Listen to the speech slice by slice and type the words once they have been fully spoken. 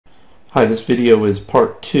Hi, this video is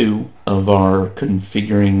part 2 of our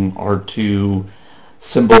configuring R2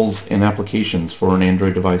 symbols and applications for an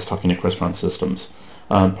Android device talking to Crestron systems.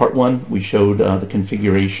 Part 1 we showed the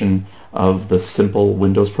configuration of the SIMPL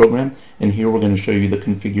Windows program, and here we're going to show you the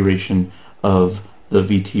configuration of the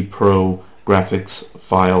VTPro graphics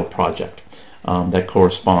file project that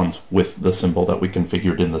corresponds with the symbol that we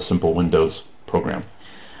configured in the SIMPL Windows program.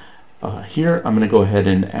 Here I'm going to go ahead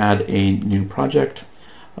and add a new project.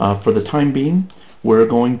 For the time being, we're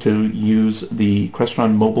going to use the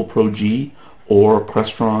Crestron Mobile Pro G or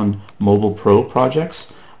Crestron Mobile Pro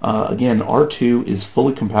projects. Again, R2 is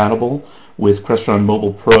fully compatible with Crestron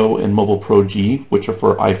Mobile Pro and Mobile Pro G, which are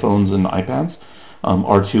for iPhones and iPads.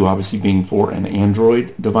 R2 obviously being for an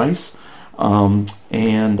Android device. In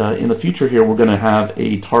the future here, we're going to have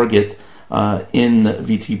a target in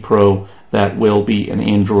VTPro that will be an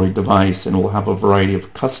Android device, and we'll have a variety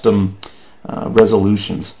of custom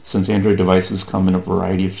resolutions, since Android devices come in a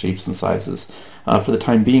variety of shapes and sizes. For the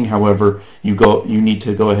time being, however, you need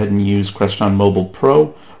to go ahead and use Crestron Mobile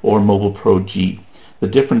Pro or Mobile Pro G. The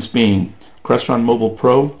difference being, Crestron Mobile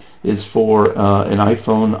Pro is for an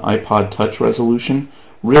iPhone, iPod Touch resolution.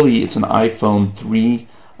 Really, it's an iPhone 3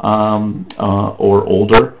 or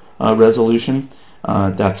older resolution.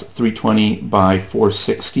 That's 320 by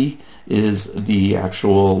 460 is the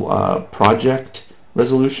actual project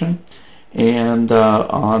resolution. And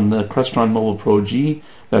on the Crestron Mobile Pro G,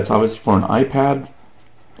 that's obviously for an iPad,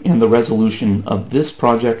 and the resolution of this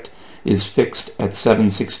project is fixed at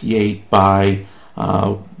 768 by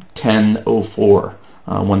 1004,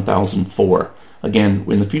 1004. Again,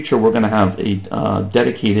 in the future we're going to have a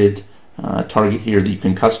dedicated target here that you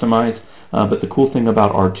can customize, but the cool thing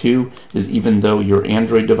about R2 is, even though your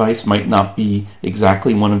Android device might not be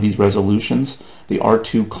exactly one of these resolutions, the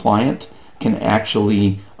R2 client can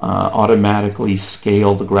actually automatically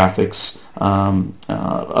scale the graphics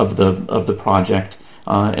of the project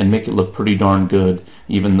and make it look pretty darn good,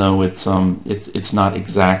 even though it's not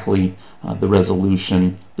exactly the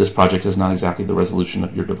resolution. This project is not exactly the resolution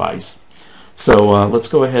of your device. So let's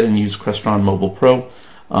go ahead and use Crestron Mobile Pro.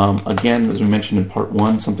 Again, as we mentioned in part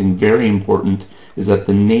 1, something very important is that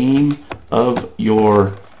the name of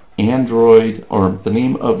your Android, or the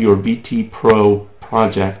name of your VTPro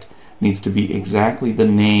project, needs to be exactly the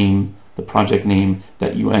name, the project name,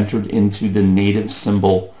 that you entered into the native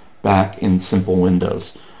symbol back in SIMPL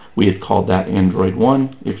Windows. We had called that Android 1,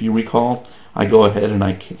 if you recall. I go ahead and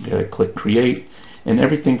I click Create, and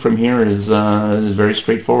everything from here is very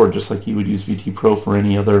straightforward, just like you would use VTPro for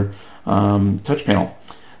any other touch panel.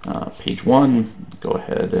 Page 1, go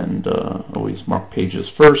ahead and always mark pages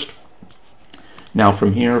first. Now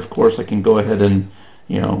from here, of course, I can go ahead and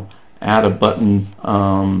add a button.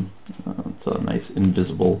 It's a nice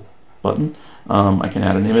invisible button. I can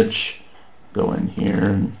add an image, go in here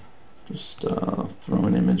and just throw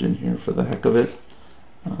an image in here for the heck of it.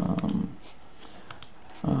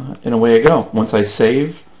 And away I go. Once I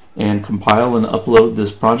save and compile and upload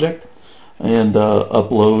this project, and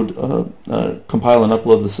compile and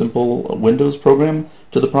upload the SIMPL Windows program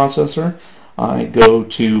to the processor, I go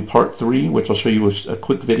to part 3, which I'll show you a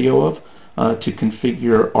quick video of, to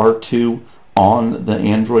configure R2 on the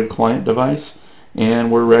Android client device,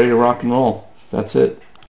 and we're ready to rock and roll. That's it.